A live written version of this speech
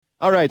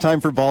All right, time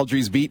for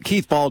Baldrey's Beat.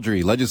 Keith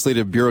Baldrey,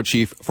 Legislative Bureau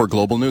Chief for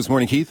Global News.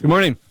 Morning, Keith. Good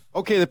morning.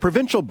 Okay, the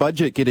provincial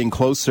budget getting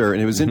closer, and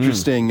it was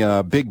interesting.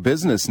 Big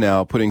business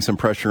now putting some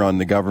pressure on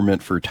the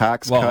government for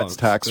tax cuts,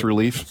 tax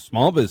relief.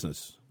 Small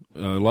business.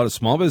 A lot of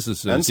small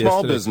businesses. And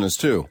small business,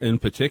 too. In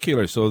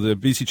particular. So the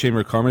BC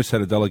Chamber of Commerce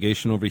had a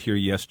delegation over here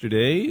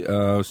yesterday,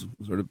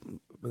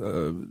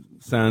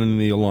 sounding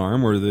the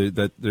alarm, or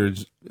that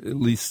there's at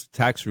least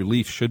tax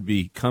relief should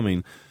be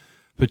coming,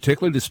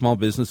 particularly to small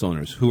business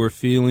owners who are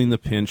feeling the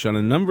pinch on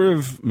a number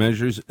of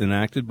measures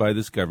enacted by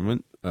this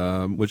government,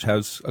 which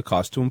has a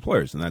cost to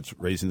employers, and that's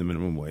raising the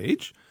minimum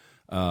wage,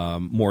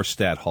 more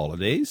stat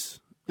holidays.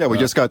 Yeah, we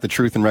just got the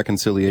Truth and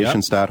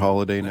Reconciliation stat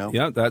holiday now.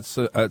 Yeah, that's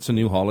a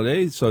new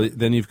holiday. So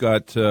then you've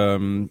got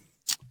the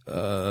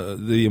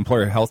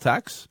employer health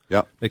tax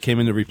that came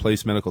in to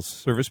replace medical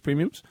service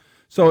premiums.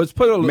 So it's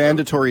put a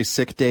mandatory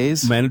sick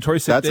days.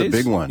 That's a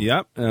big one.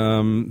 Yeah.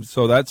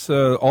 So that's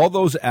all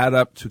those add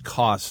up to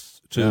costs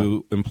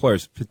to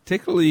employers.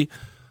 Particularly,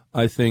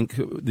 I think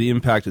the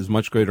impact is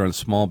much greater on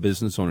small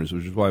business owners,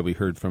 which is why we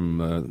heard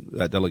from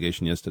that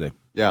delegation yesterday.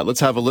 Yeah, let's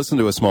have a listen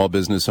to a small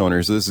business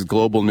owner. So this is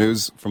Global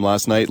News from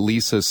last night.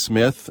 Lisa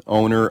Smith,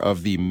 owner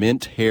of the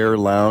Mint Hair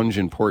Lounge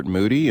in Port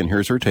Moody, and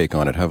here's her take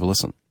on it. Have a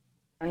listen.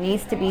 There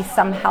needs to be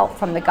some help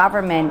from the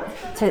government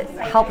to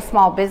help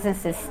small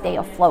businesses stay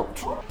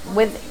afloat.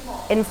 With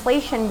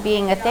inflation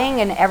being a thing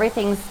and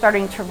everything's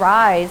starting to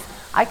rise,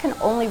 I can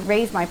only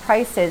raise my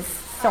prices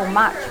so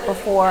much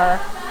before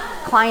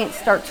clients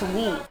start to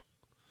leave.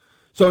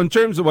 So in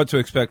terms of what to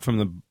expect from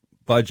the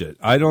budget,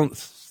 I don't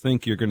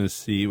think you're going to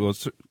see, well,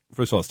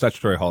 first of all,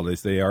 statutory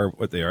holidays, they are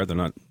what they are. They're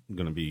not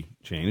going to be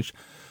changed.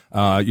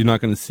 You're not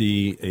going to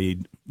see a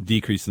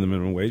decrease in the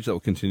minimum wage. That will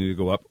continue to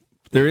go up.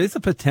 There is a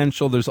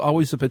potential, there's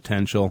always a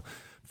potential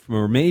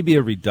for maybe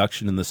a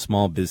reduction in the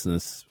small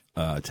business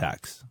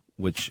tax,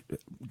 which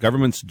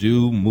governments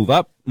do move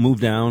up, move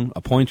down,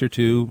 a point or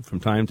two from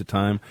time to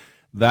time.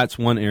 That's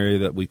one area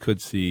that we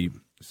could see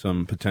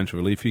some potential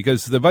relief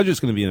because the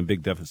budget's going to be in a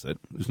big deficit.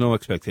 There's no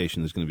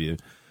expectation there's going to be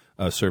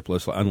a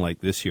surplus,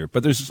 unlike this year.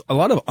 But there's a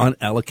lot of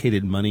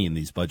unallocated money in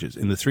these budgets.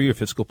 In the 3-year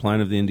fiscal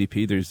plan of the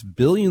NDP, there's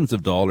billions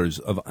of dollars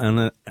of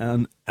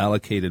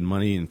unallocated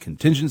money in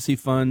contingency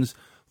funds,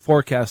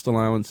 forecast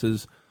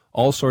allowances,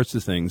 all sorts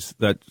of things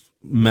that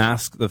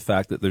mask the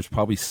fact that there's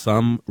probably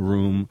some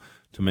room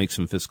to make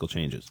some fiscal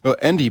changes. Well,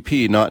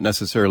 NDP not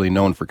necessarily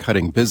known for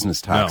cutting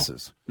business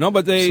taxes. No,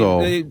 but the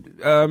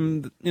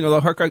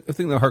Harcourt, I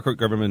think the Harcourt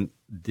government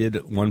did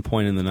at one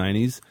point in the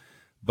 90s.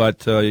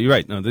 But you're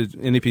right. No, the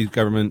NDP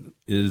government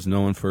is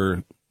known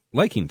for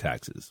liking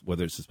taxes,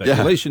 whether it's the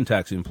speculation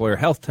tax, the employer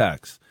health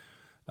tax,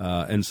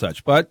 and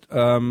such. But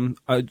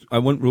I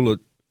wouldn't rule it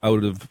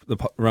out of the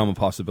realm of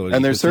possibility.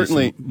 And there's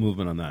certainly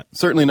movement on that.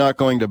 Certainly not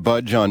going to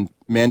budge on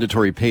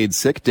mandatory paid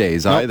sick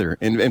days either.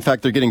 In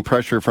fact, they're getting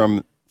pressure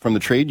from the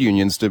trade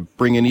unions to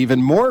bring in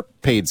even more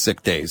paid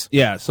sick days.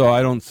 Yeah, so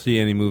I don't see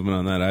any movement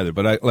on that either.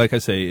 But like I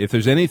say, if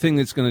there's anything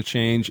that's going to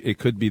change, it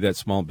could be that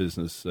small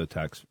business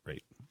tax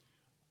rate.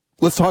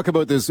 Let's talk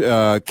about this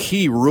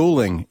key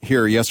ruling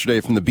here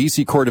yesterday from the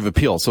BC Court of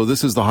Appeal. So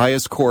this is the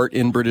highest court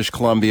in British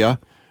Columbia.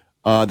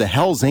 The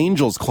Hells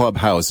Angels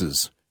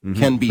clubhouses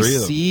can be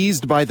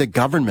seized by the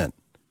government.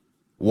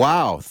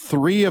 Wow,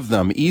 3 of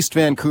them, East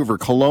Vancouver,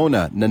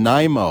 Kelowna,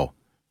 Nanaimo.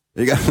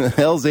 They got the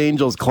Hells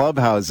Angels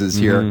clubhouses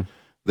here.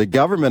 The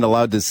government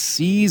allowed to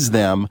seize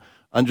them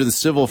under the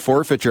Civil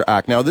Forfeiture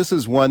Act. Now, this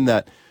is one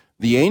that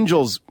the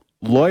Angels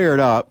lawyered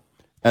up,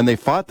 and they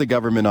fought the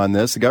government on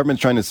this. The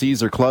government's trying to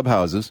seize their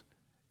clubhouses.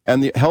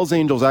 And the Hells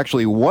Angels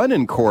actually won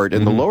in court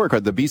in the lower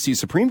court, the BC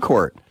Supreme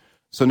Court.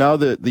 So now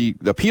the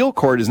appeal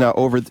court has now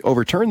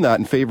overturned that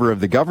in favor of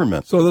the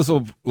government. So this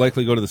will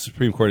likely go to the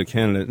Supreme Court of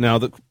Canada. Now,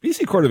 the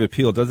BC Court of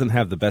Appeal doesn't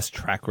have the best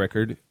track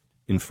record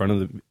in front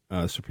of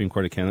the Supreme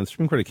Court of Canada. The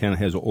Supreme Court of Canada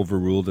has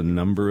overruled a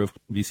number of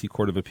BC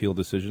Court of Appeal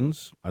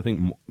decisions, I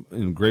think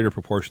in greater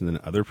proportion than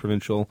other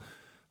provincial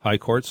high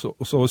courts. So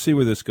we'll see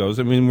where this goes.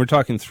 I mean, we're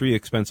talking 3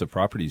 expensive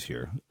properties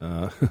here.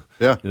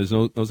 There's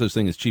no such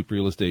thing as cheap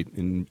real estate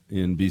in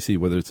BC,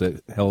 whether it's a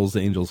Hells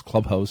Angels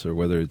clubhouse or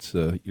whether it's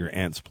your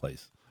aunt's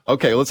place.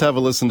 Okay, let's have a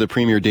listen to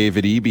Premier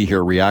David Eby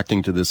here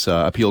reacting to this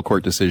appeal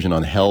court decision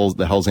on the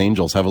Hells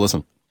Angels. Have a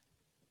listen.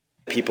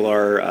 People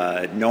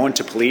are known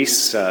to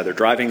police. They're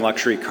driving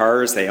luxury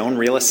cars. They own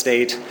real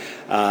estate,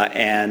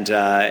 and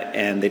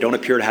they don't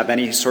appear to have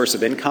any source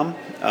of income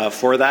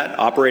for that,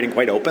 operating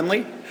quite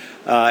openly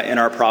in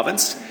our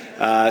province.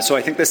 So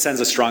I think this sends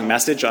a strong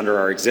message under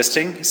our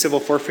existing civil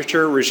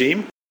forfeiture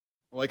regime.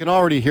 Well, I can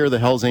already hear the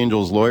Hells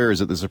Angels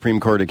lawyers at the Supreme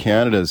Court of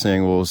Canada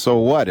saying, well, so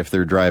what if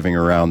they're driving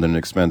around in an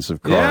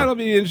expensive car? Yeah, it'll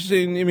be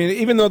interesting. I mean,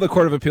 even though the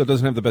Court of Appeal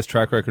doesn't have the best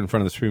track record in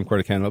front of the Supreme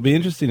Court of Canada, it'll be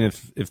interesting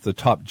if the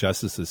top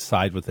justices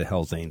side with the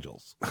Hells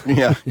Angels.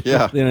 Yeah.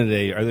 At the end of the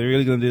day, are they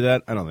really going to do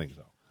that? I don't think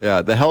so.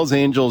 Yeah, the Hells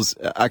Angels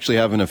actually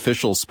have an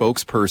official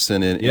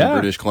spokesperson in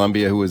British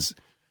Columbia who was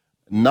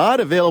not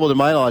available to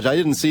my knowledge. I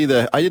didn't see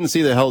the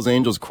Hells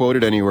Angels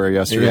quoted anywhere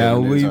yesterday. Yeah,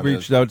 we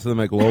reached out to them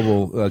at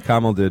Global.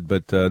 Kamal did,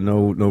 but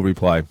no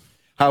reply.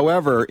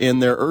 However, in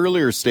their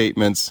earlier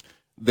statements,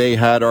 they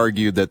had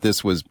argued that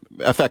this was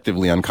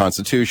effectively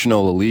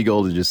unconstitutional,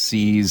 illegal to just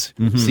seize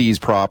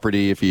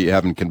property if you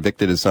haven't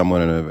convicted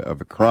someone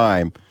of a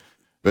crime.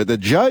 But the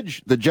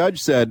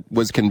judge said,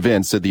 was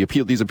convinced that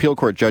these appeal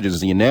court judges,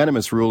 the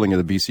unanimous ruling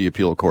of the BC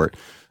Appeal Court,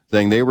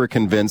 saying they were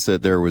convinced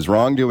that there was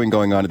wrongdoing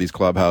going on at these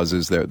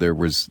clubhouses, there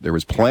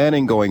was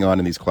planning going on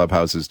in these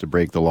clubhouses to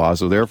break the law.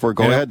 So therefore,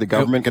 go ahead, the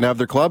government can have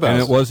their clubhouse. And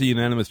it was a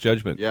unanimous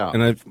judgment. Yeah.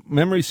 And if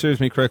memory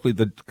serves me correctly,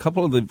 the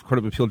couple of the Court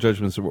of Appeal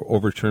judgments that were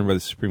overturned by the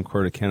Supreme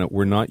Court of Canada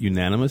were not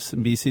unanimous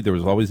in BC. There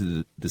was always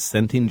a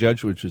dissenting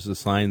judge, which is a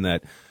sign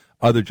that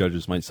other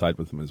judges might side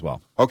with them as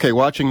well. Okay,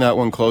 watching that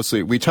one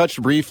closely. We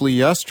touched briefly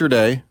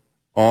yesterday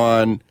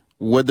on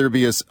would there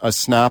be a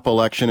snap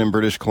election in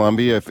British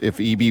Columbia if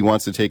EB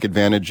wants to take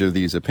advantage of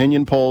these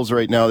opinion polls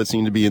right now that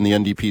seem to be in the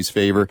NDP's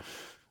favor.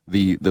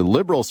 The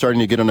Liberals starting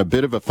to get on a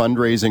bit of a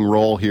fundraising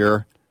roll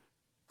here.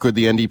 Could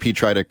the NDP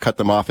try to cut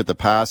them off at the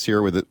pass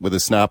here with a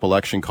snap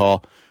election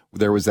call?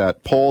 There was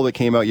that poll that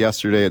came out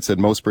yesterday. It said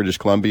most British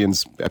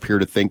Columbians appear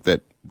to think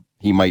that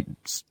he might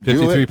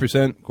do it.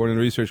 53%, according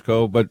to Research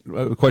Co. But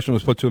the question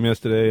was put to him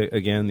yesterday.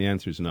 Again, the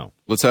answer is no.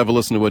 Let's have a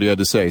listen to what he had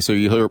to say. So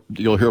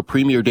you'll hear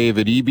Premier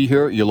David Eby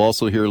here. You'll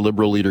also hear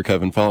Liberal leader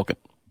Kevin Falcon.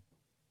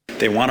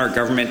 They want our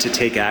government to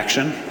take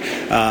action,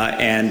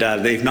 and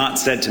they've not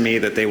said to me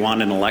that they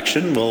want an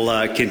election.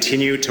 We'll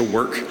continue to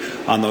work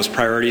on those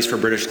priorities for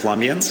British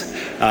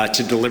Columbians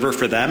to deliver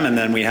for them, and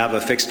then we have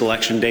a fixed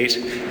election date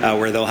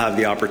where they'll have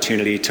the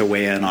opportunity to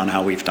weigh in on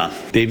how we've done.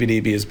 David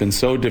Eby has been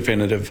so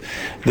definitive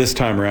this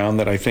time around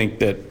that I think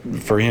that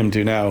for him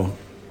to now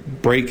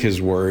break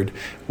his word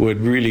would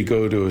really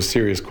go to a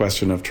serious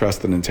question of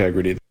trust and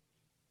integrity.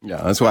 Yeah,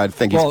 that's why I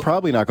think he's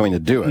probably not going to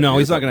do it. No,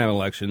 he's not going to have an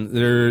election.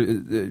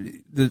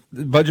 The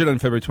budget on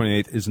February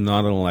 28th is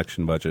not an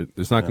election budget.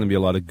 There's not going to be a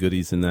lot of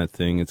goodies in that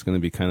thing. It's going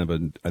to be kind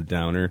of a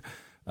downer.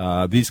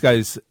 These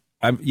guys,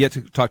 I've yet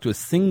to talk to a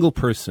single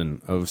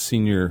person of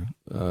senior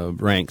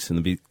ranks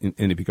in the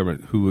NDP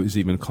government who is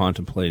even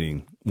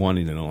contemplating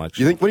wanting an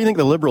election. What do you think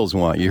the Liberals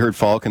want? You heard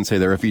Falcon say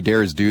there, if he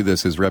dares do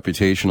this, his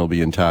reputation will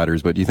be in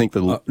tatters. But do you think the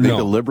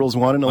Liberals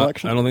want an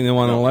election? I don't think they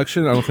want an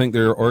election. I don't think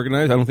they're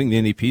organized. I don't think the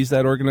NDP is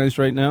that organized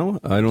right now.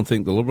 I don't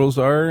think the Liberals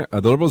are.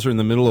 The Liberals are in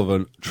the middle of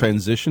a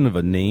transition of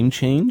a name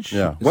change.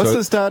 Yeah. What's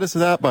the status of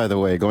that, by the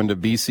way, going to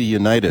BC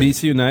United?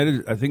 BC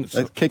United, I think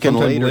kicking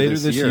later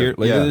this year.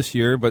 Later this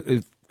year, but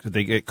could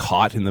they get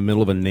caught in the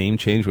middle of a name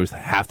change where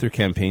half their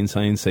campaign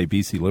signs say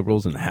BC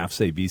Liberals and half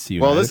say BC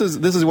United? Well, this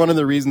is one of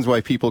the reasons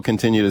why people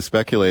continue to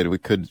speculate.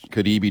 Could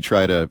EB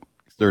try to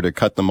sort of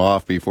cut them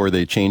off before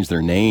they change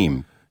their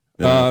name?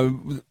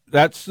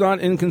 That's not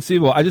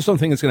inconceivable. I just don't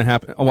think it's going to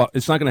happen. Oh, well,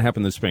 it's not going to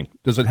happen this spring.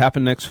 Does it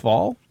happen next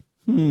fall?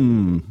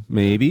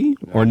 Maybe.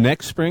 Or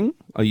next spring,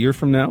 a year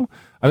from now?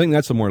 I think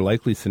that's a more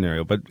likely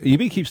scenario. But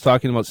EB keeps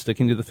talking about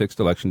sticking to the fixed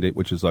election date,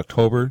 which is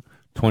October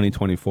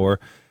 2024.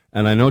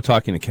 And I know,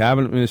 talking to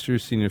cabinet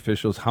ministers, senior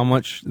officials, how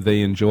much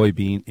they enjoy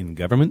being in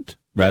government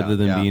rather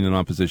than being in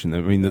opposition. I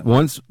mean, the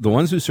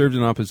ones who served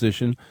in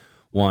opposition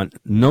want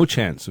no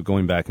chance of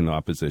going back into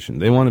opposition.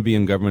 They want to be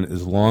in government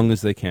as long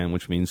as they can,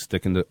 which means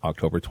sticking to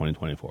October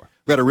 2024.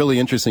 We had a really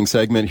interesting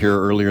segment here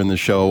earlier in the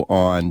show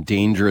on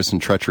dangerous and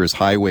treacherous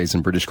highways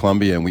in British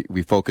Columbia, and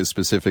we focused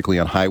specifically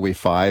on Highway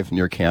 5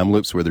 near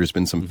Kamloops, where there's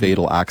been some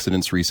fatal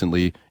accidents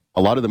recently.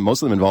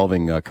 Most of them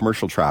involving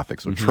commercial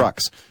traffic, so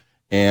trucks.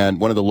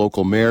 And one of the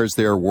local mayors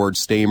there, Ward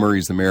Stamer,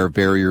 he's the mayor of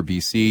Barrier,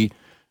 BC,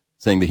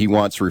 saying that he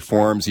wants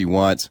reforms. He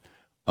wants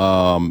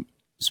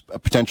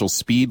potential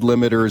speed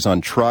limiters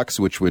on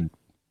trucks, which would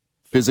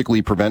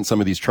physically prevent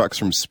some of these trucks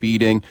from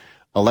speeding,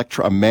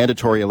 a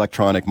mandatory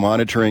electronic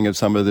monitoring of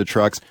some of the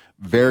trucks,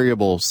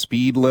 variable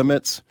speed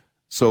limits.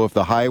 So if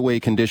the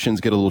highway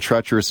conditions get a little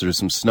treacherous, there's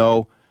some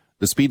snow,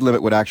 the speed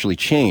limit would actually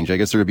change. I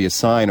guess there would be a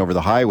sign over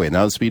the highway.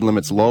 Now the speed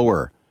limit's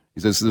lower. He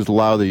says this would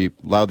allow the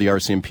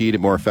RCMP to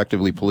more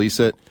effectively police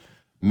it.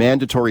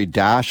 Mandatory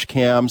dash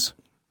cams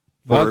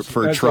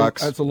for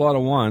trucks. That's a lot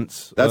of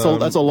wants. That's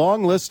a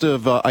long list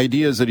of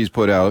ideas that he's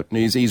put out, and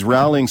he's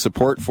rallying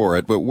support for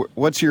it. But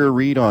what's your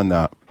read on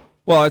that?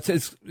 Well,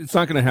 it's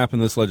not going to happen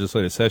this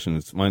legislative session.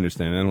 It's my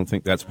understanding. I don't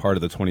think that's part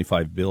of the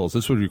 25 bills.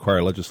 This would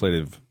require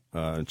legislative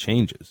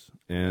changes,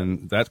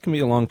 and that can be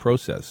a long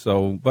process.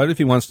 So, but if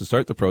he wants to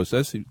start the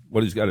process,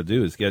 what he's got to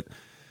do is get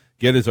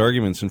his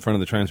arguments in front of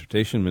the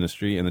Transportation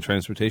Ministry and the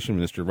Transportation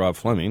Minister, Rob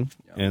Fleming,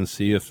 and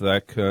see if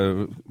that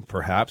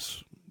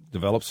perhaps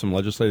develops some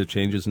legislative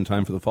changes in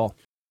time for the fall.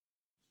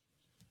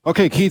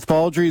 Okay, Keith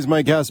Baldrey is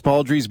my guest.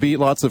 Baldrey's Beat,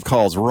 lots of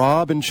calls.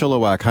 Rob in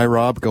Chilliwack. Hi,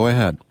 Rob. Go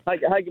ahead.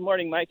 Hi, good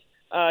morning, Mike.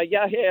 Hey,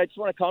 I just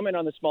want to comment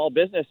on the small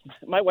business.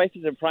 My wife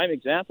is a prime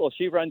example.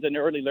 She runs an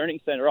early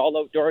learning center, all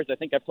outdoors. I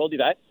think I've told you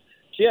that.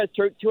 She has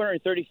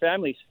 230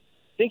 families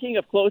thinking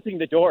of closing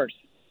the doors.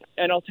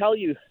 And I'll tell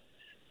you,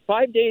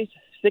 5 days,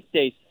 6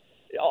 days,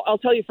 I'll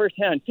tell you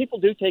firsthand, people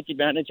do take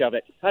advantage of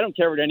it. I don't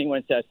care what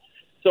anyone says.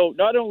 So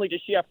not only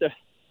does she have to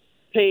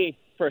pay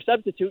for a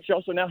substitute, she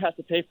also now has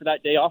to pay for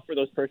that day off for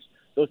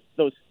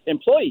those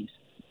employees.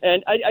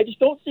 And I just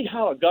don't see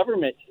how a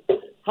government,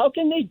 how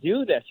can they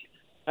do this?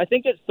 I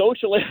think it's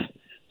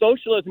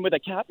socialism with a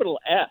capital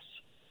S,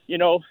 you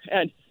know.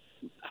 And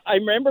I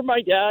remember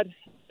my dad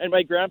and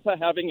my grandpa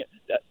having,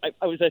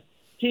 I was a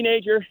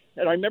teenager,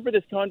 and I remember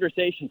this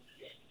conversation.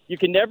 You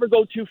can never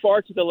go too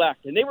far to the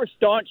left. And they were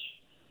staunch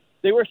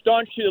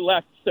to the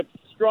left,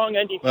 strong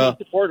NDP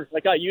supporters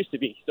like I used to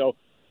be. So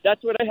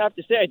that's what I have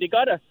to say.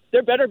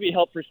 There better be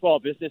help for small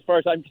business as far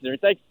as I'm concerned.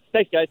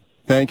 Thanks, guys.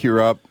 Thank you,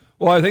 Rob.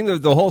 Well, I think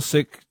that the whole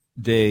sick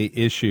day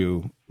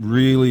issue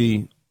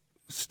really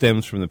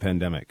stems from the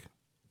pandemic.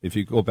 If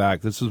you go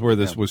back, this is where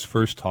this was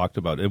first talked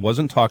about. It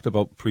wasn't talked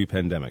about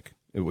pre-pandemic.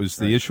 It was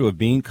the issue of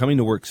coming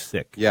to work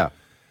sick. Yeah.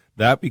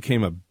 That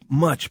became a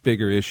much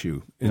bigger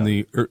issue in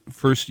the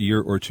first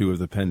year or two of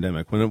the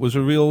pandemic, when it was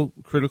a real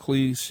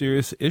critically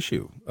serious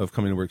issue of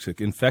coming to work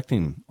sick,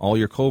 infecting all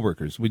your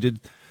coworkers. We did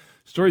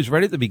stories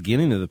right at the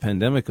beginning of the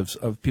pandemic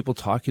of people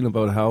talking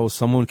about how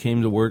someone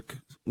came to work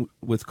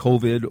with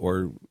COVID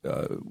or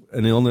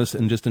an illness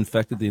and just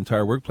infected the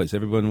entire workplace.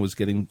 Everyone was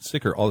getting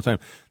sicker all the time.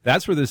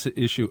 That's where this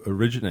issue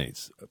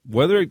originates.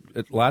 Whether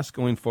it lasts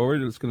going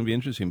forward, it's going to be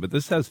interesting. But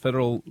this has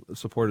federal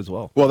support as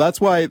well. Well,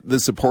 that's why the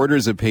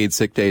supporters of paid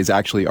sick days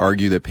actually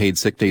argue that paid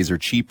sick days are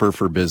cheaper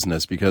for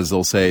business, because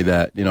they'll say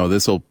that, you know,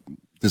 this will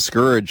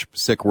discourage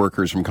sick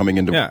workers from coming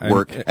into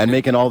work and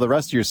making all the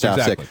rest of your staff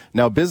sick.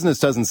 Now, business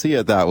doesn't see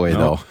it that way,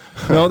 though.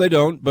 No, they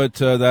don't. But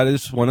that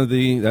is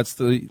that's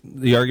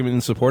the argument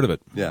in support of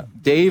it. Yeah.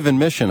 Dave in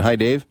Mission. Hi,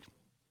 Dave.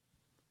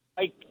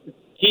 Hi,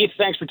 Keith.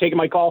 Thanks for taking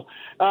my call.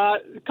 A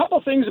couple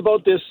of things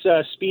about this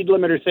speed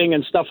limiter thing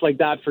and stuff like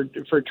that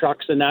for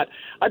trucks and that.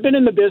 I've been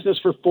in the business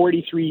for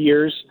 43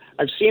 years.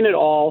 I've seen it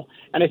all.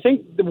 And I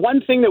think the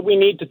one thing that we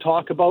need to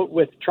talk about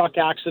with truck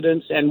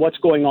accidents and what's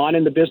going on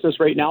in the business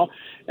right now,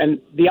 and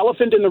the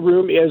elephant in the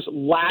room, is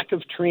lack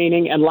of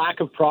training and lack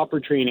of proper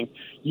training.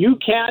 You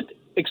can't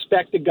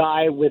expect a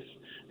guy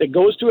that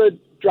goes to a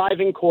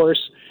driving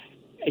course,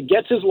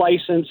 gets his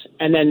license,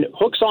 and then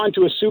hooks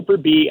onto a Super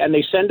B, and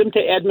they send him to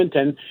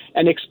Edmonton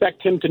and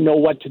expect him to know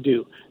what to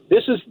do.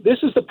 This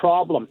is the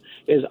problem.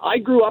 Is I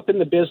grew up in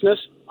the business.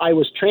 I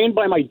was trained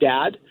by my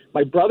dad.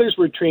 My brothers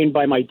were trained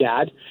by my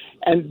dad.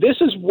 And this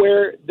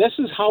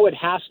is how it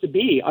has to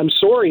be. I'm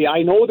sorry.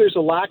 I know there's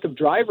a lack of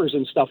drivers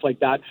and stuff like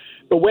that.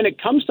 But when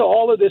it comes to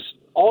all this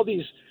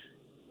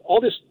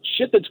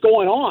shit that's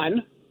going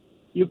on,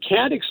 you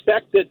can't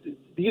expect that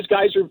these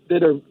guys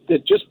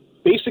that just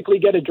basically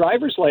get a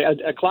driver's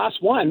license, a class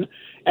 1,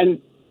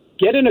 and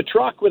get in a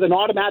truck with an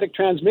automatic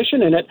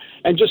transmission in it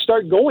and just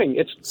start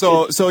going.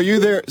 So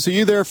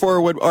you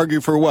therefore would argue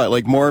for what?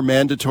 Like more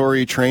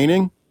mandatory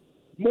training?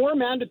 More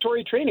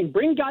mandatory training.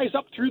 Bring guys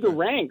up through the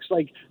ranks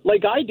like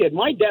I did.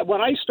 My dad,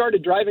 when I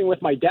started driving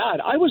with my dad,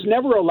 I was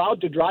never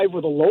allowed to drive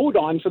with a load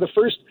on for the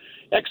first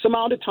X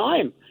amount of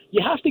time.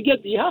 You have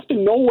to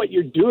know what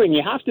you're doing.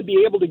 You have to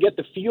be able to get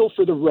the feel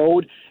for the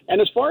road.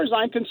 And as far as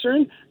I'm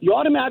concerned, the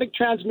automatic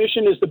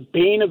transmission is the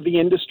bane of the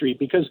industry,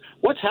 because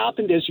what's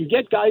happened is you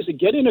get guys that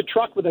get in a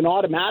truck with an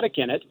automatic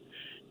in it.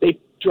 They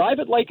drive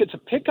it like it's a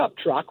pickup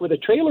truck with a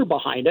trailer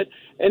behind it,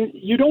 and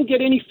you don't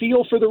get any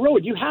feel for the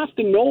road. You have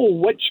to know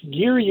which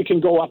gear you can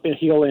go up a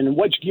hill in and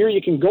which gear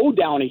you can go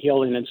down a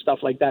hill in and stuff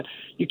like that.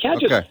 You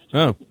can't just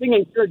thing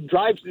in gear,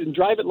 drive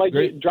it like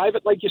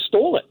you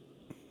stole it.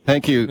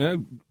 Thank you. Yeah,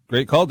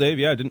 great call, Dave.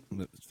 Yeah,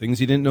 things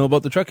you didn't know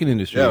about the trucking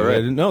industry. Yeah, right. I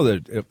didn't know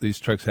that if these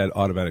trucks had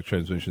automatic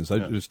transmissions. I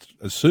just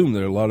assumed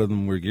that a lot of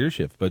them were gear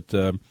shift, but.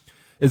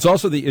 It's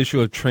also the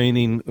issue of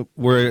training,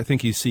 where I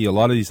think you see a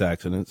lot of these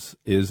accidents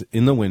is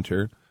in the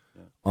winter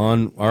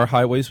on our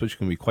highways, which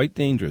can be quite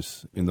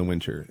dangerous in the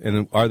winter.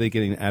 And are they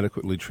getting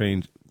adequately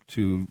trained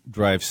to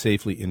drive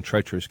safely in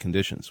treacherous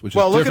conditions? Which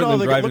well, is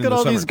look at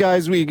all these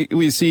guys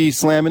we see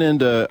slamming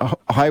into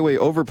highway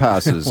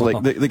overpasses,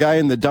 like the guy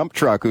in the dump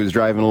truck who's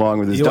driving along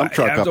with his dump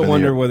truck up in the air. I have to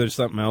wonder whether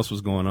something else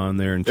was going on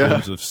there in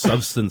terms of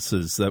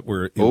substances that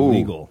were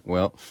illegal.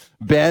 Well,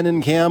 Ben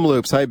in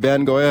Kamloops. Hi,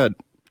 Ben. Go ahead.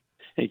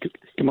 Hey,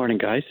 good morning,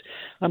 guys.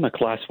 I'm a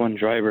Class 1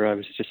 driver. I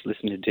was just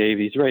listening to Dave.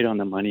 He's right on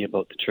the money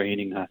about the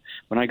training.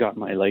 When I got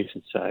my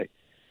license, I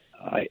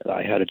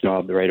had a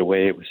job right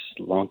away. It was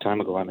a long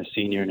time ago. I'm a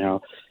senior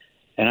now,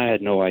 and I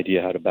had no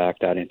idea how to back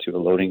that into a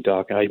loading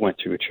dock. I went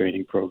through a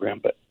training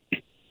program, but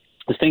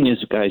the thing is,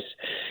 guys,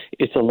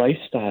 it's a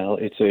lifestyle.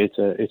 It's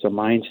a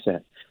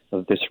mindset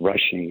of this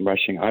rushing.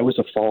 I was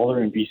a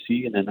faller in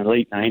BC, and in the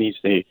late 90s,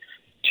 they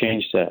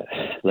changed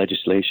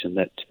legislation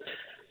that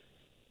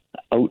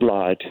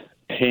outlawed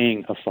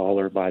paying a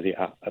faller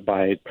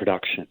by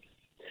production.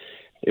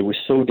 It was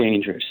so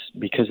dangerous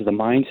because of the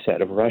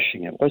mindset of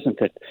rushing. It wasn't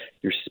that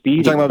you're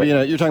speeding.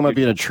 You're talking about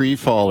being a tree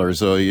faller.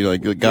 So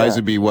the guys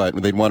would be what?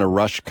 They'd want to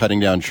rush cutting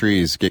down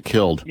trees, get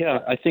killed. Yeah,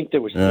 I think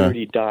there was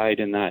 30 died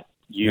in that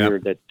year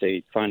that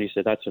they finally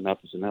said that's enough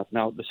is enough.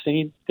 Now the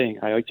same thing.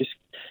 I just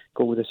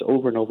go with this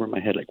over and over in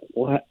my head. Like,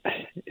 what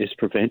is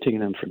preventing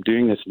them from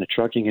doing this in the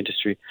trucking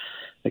industry?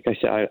 Like I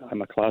said,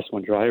 I'm a Class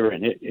 1 driver,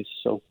 and it is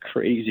so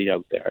crazy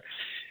out there.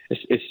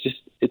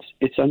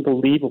 It's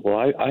unbelievable.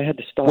 I had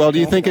to stop. Well, do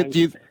you think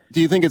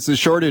it's a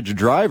shortage of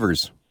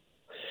drivers?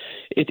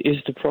 It is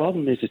the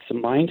problem is it's the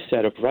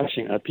mindset of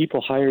rushing.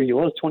 People hire you.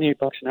 Oh, it's $28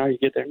 an hour. You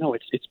get there. No,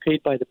 it's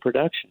paid by the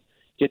production.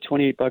 You get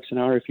 $28 an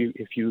hour if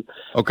you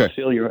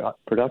fulfill your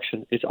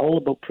production. It's all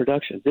about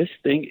production. This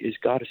thing is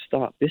got to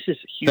stop. This is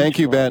a huge Thank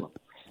you, problem.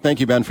 Ben. Thank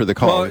you, Ben, for the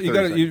call. Well,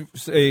 you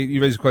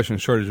raised a question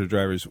of shortage of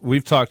drivers.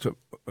 We've talked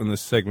on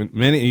this segment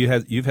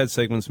you've had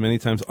segments many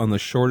times on the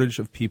shortage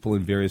of people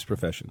in various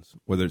professions,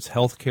 whether it's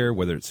healthcare,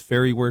 whether it's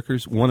ferry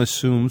workers. One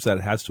assumes that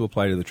it has to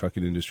apply to the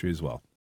trucking industry as well.